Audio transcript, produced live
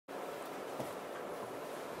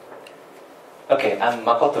Okay, I'm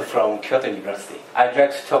Makoto from Kyoto University. I'd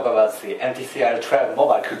like to talk about the NTCIR-12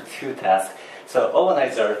 MobileClick-2 task. So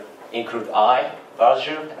organizer include I,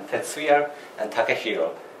 Virgil, and Tetsuya, and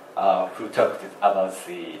Takehiro, who talked about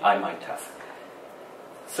the iMind task.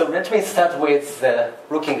 So let me start with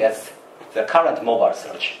looking at the current mobile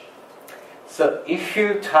search. So if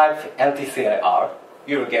you type NTCIR,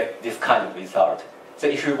 you will get this kind of result. So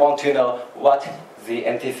if you want to know what the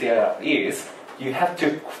NTCIR is, you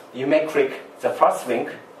may click the first link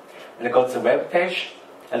and go to the web page,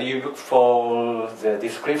 and you look for the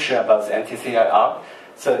description about the NTCIR.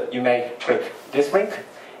 So you may click this link,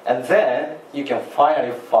 and then you can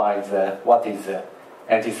finally find what is the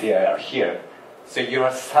NTCIR here. So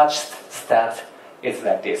your search stat is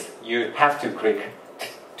like this. You have to click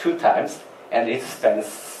 2 times, and it spends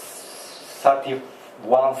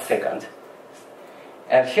 31 seconds.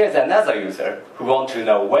 And here's another user who wants to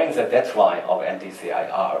know when the deadline of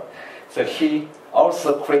NTCIR. So he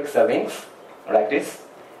also clicks the links like this,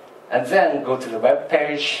 and then go to the web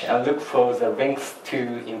page and look for the links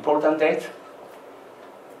to important date.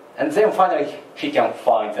 And then finally, he can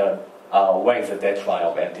find when the deadline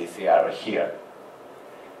of NTCIR here.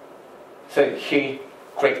 So he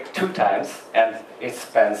clicked 2 times, and it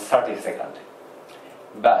spends 30 seconds.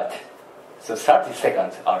 But so 30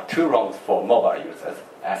 seconds are too long for mobile users,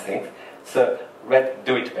 I think. So let's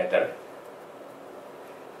do it better.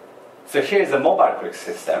 So here is a MobileClick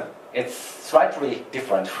system. It's slightly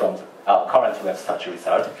different from our current web search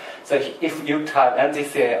result. So if you type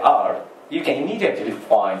NTCIR, you can immediately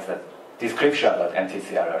find the description about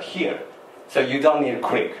NTCIR here. So you don't need to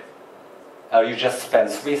click. You just spend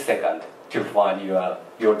 3 seconds to find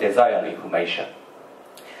your desired information.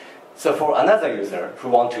 So for another user who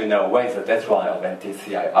wants to know when the deadline of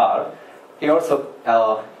NTCIR, he also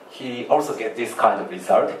gets this kind of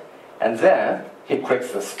result, and then he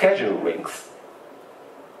clicks the schedule links.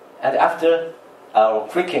 And after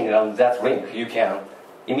clicking on that link, you can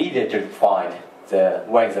immediately find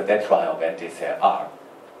when the deadline of NTCIR.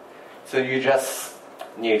 So you just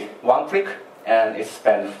need 1 click, and it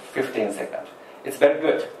spends 15 seconds. It's very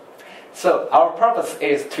good. So our purpose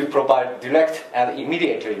is to provide direct and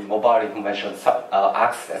immediately mobile information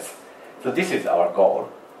access. So this is our goal.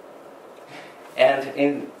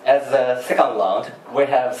 And as a second round, we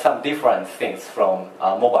have some different things from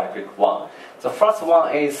MobileClick-1. The first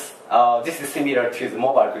one is, this is similar to the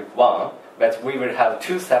MobileClick-1, but we will have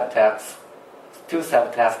two subtasks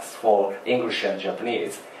for English and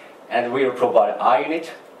Japanese. And we will provide iUnit,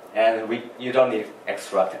 and you don't need to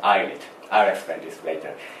extract iUnit. I'll explain this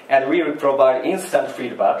later. And we will provide instant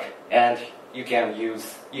feedback, and you can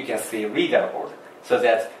see leaderboard, so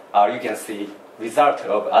that you can see result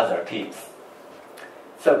of other teams.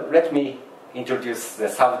 So let me introduce the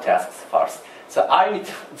subtasks first. So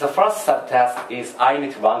the first subtask is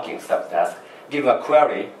iUnit ranking subtask. Give a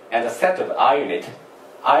query and a set of iUnit.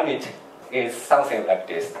 iUnit is something like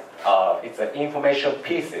this. It's the information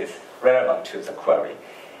pieces relevant to the query.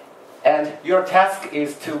 And your task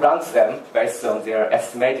is to rank them based on their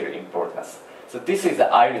estimated importance. So this is the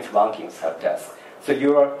iUnit ranking subtask. So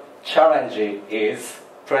your challenge is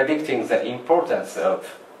predicting the importance of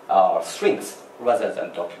strings rather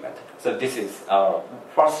than document. So this is our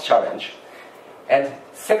first challenge. And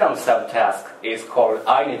second subtask is called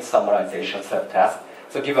iUnit summarization subtask.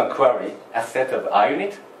 So given query, a set of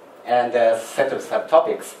iUnit and a set of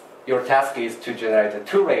subtopics, your task is to generate a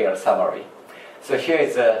 2-layer summary. So here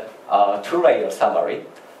is a 2-layer summary.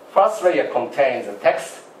 First layer contains the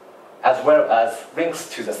text as well as links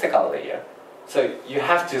to the second layer. So you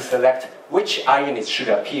have to select which iUnit should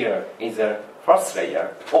appear in the first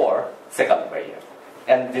layer or second layer.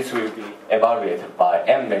 And this will be evaluated by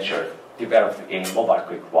M measure developed in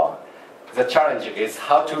MobileClick-1. The challenge is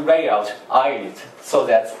how to lay out iUnit so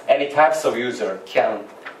that any types of user can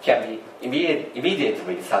be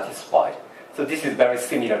immediately satisfied. So this is very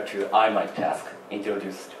similar to iMind task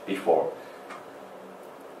introduced before.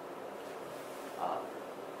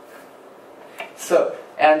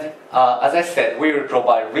 As I said, we will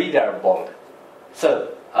provide leaderboard. So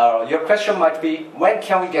your question might be, when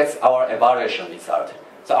can we get our evaluation result?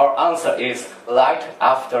 So our answer is right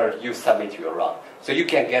after you submit your run. So you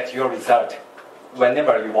can get your result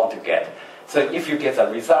whenever you want to get. So if you get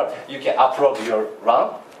a result, you can upload your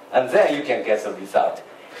run, and then you can get the result.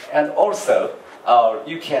 And also,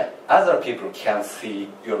 other people can see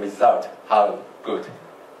your result, how good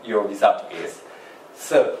your result is.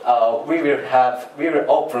 So we will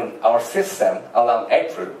open our system around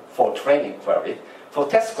April for training query. For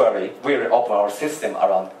test query, we will open our system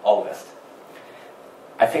around August.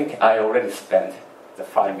 I think I already spent the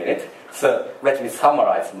 5 minutes. So let me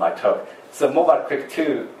summarize my talk. So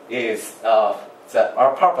MobileClick-2 is,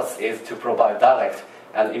 our purpose is to provide direct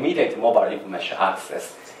and immediate mobile information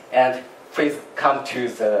access. And please come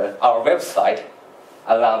to our website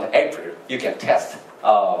around April. You can test,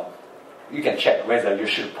 you can check whether you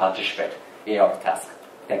should participate in our task.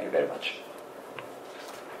 Thank you very much.